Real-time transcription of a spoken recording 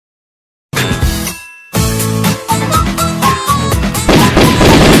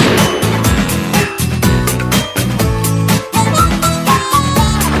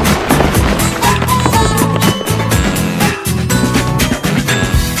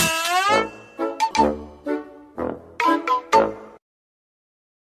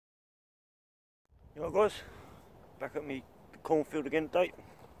guys, back at me cornfield again today.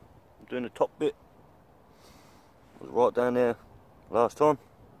 I'm doing the top bit. I was right down there last time.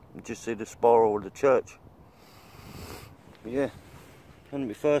 You just see the spiral of the church. But yeah, on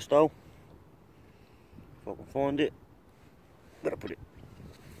my first hole. If I can find it. Where'd I put it?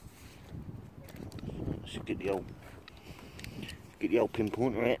 Let's get the old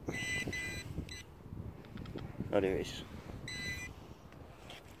pinpointer out. Oh, there it is.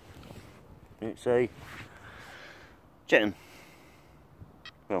 It's a jetton.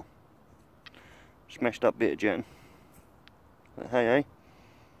 Well, smashed up bit of jetton. But hey,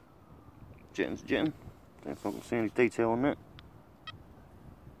 jetton's a jetton. Don't know if I can see any detail on that.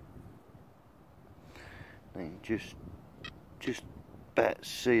 Then just about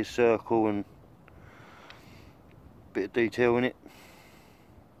see a circle and a bit of detail in it.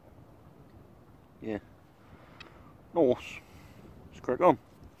 Yeah. Nice. Let's crack on.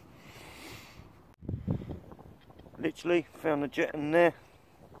 Literally found the jetton there.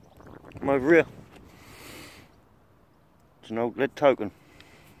 Come over here. It's an old lead token.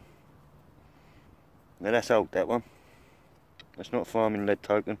 Now that's old, that one. That's not a farming lead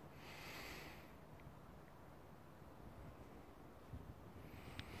token.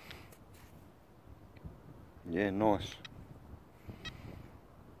 Yeah, nice.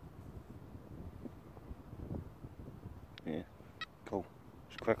 Yeah, cool.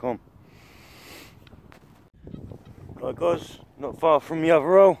 Let's crack on. Right guys, not far from the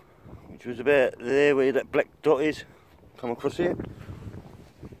other hole, which was about there where that black dot is. Come across here.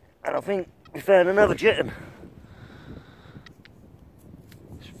 And I think we found another jetton.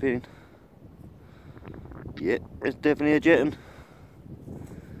 Just feeling. Yeah, there's definitely a jetton.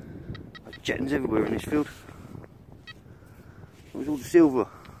 There's jettons everywhere in this field. There's all the silver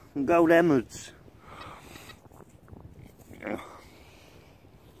and gold hammers. Yeah.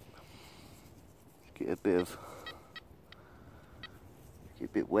 Let's get a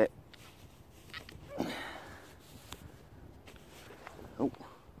bit wet. Oh,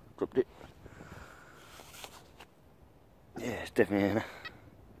 dropped it. Yeah, it's definitely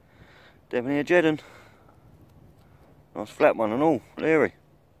a jetton. Nice flat one and all, Larry.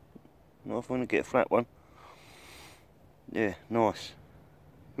 Nice one to get a flat one. Yeah, nice.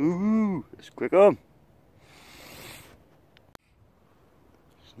 Ooh, let's crack on.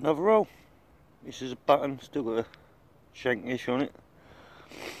 It's another roll. This is a button, still got a shank-ish on it.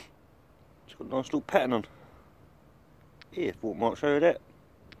 It's got a nice little pattern on. Yeah, thought I might show you that.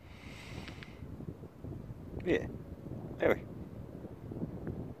 Yeah, Larry.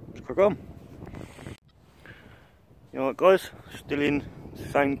 Let's crack on. Alright guys, still in the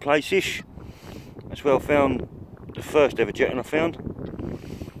same place-ish. That's where I found the first ever jetton I found.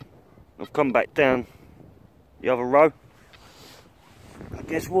 I've come back down the other row. And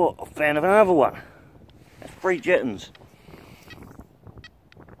guess what? I found another one. That's 3 jettons.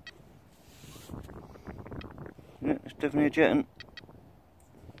 Yeah, it's definitely a jetton.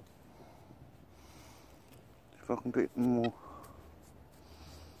 If I can get more.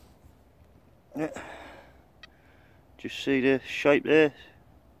 Yeah. Just see the shape there.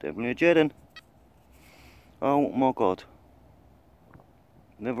 Definitely a jetton. Oh my god.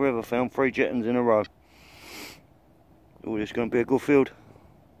 Never ever found 3 jettons in a row. Oh, this is going to be a good field.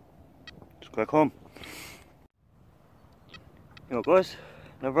 Let's crack on. Alright guys,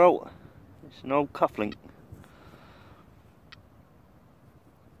 another roll. It's an old cufflink.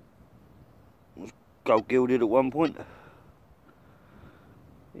 It was gold gilded at one point.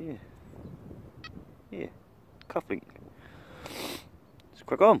 Yeah. Yeah. Cufflink. Let's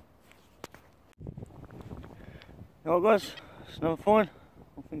crack on. Alright guys, it's another find.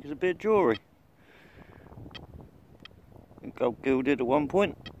 I think it's a bit of jewellery. Gold gilded at one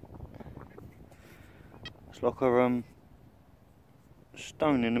point. It's like a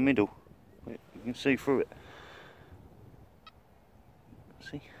stone in the middle. You can see through it.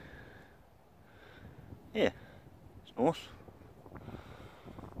 See? Yeah, it's nice.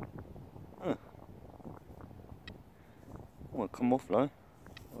 Huh. Might come off though.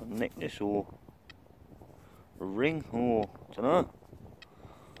 A necklace or a ring or I don't know.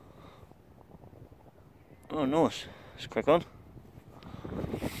 Oh nice. Let's crack on.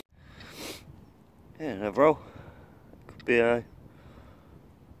 Yeah, another roll. Could be a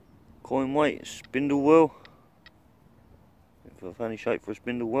coin weight spindle well. If I've any shape for a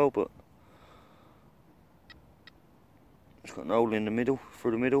spindle well, but it's got an hole in the middle,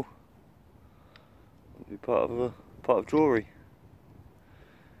 through the middle. It'll be part of jewellery.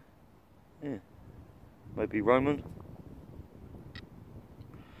 Yeah. Maybe Roman.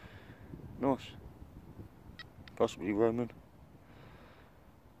 Nice. Possibly Roman.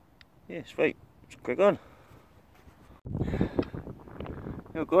 Yeah, sweet. let's crack on.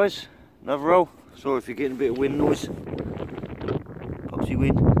 Here guys, another roll. Sorry if you're getting a bit of wind noise. Poxy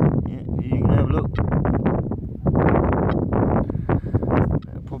wind. Yeah, you can have a look.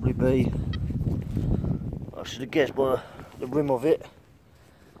 That'll probably be, I should have guessed by the rim of it,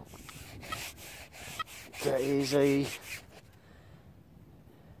 that is a,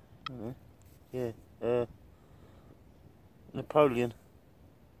 Napoleon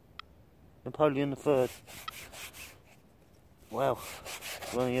the Third. Wow,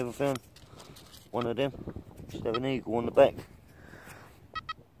 I've only ever found one of them. Just have an eagle on the back.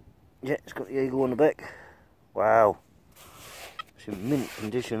 Yeah, it's got the eagle on the back. Wow, it's in mint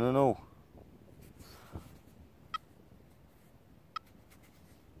condition and all.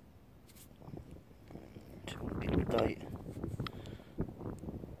 Get the date.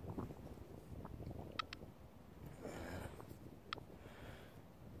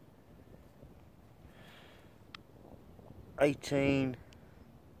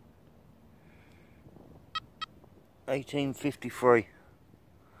 '1853.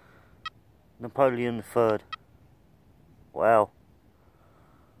 Napoleon the Third. Wow.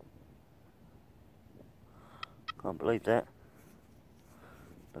 Can't believe that.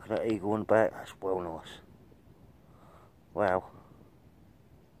 Look at that eagle on the back. That's well nice. Wow.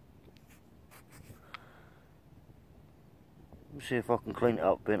 Let's see if I can clean it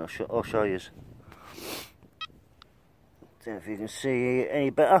up a bit. I'll show you. Don't know if you can see any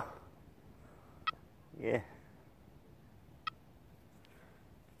better. Yeah.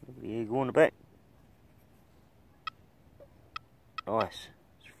 Look at the eagle on the back. Nice.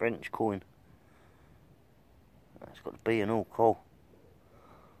 It's a French coin. It's got the B and all, cool.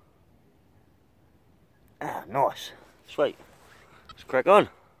 Ah, nice. Sweet. Let's crack on.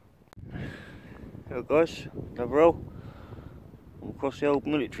 Hello guys, another roll. I'm across the old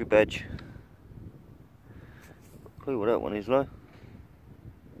military badge. Clue what that one is though.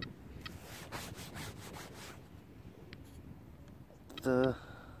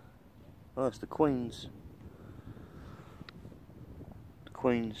 Oh, it's the Queen's. The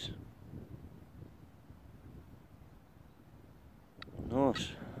Queen's.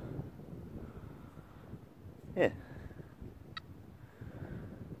 Nice. Yeah.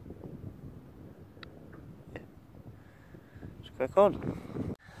 Let's crack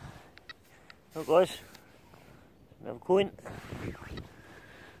on. Well guys, another coin.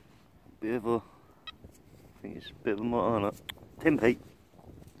 Bit of a, I think it's a bit of a, I don't know, 10p.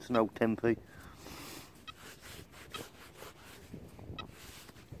 It's an old 10p.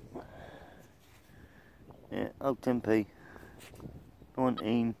 Yeah, old 10p.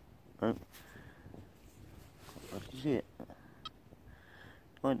 19, no, what is it?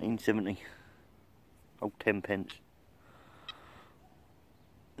 1970. Old 10 pence.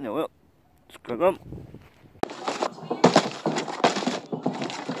 Now well, let's crack on.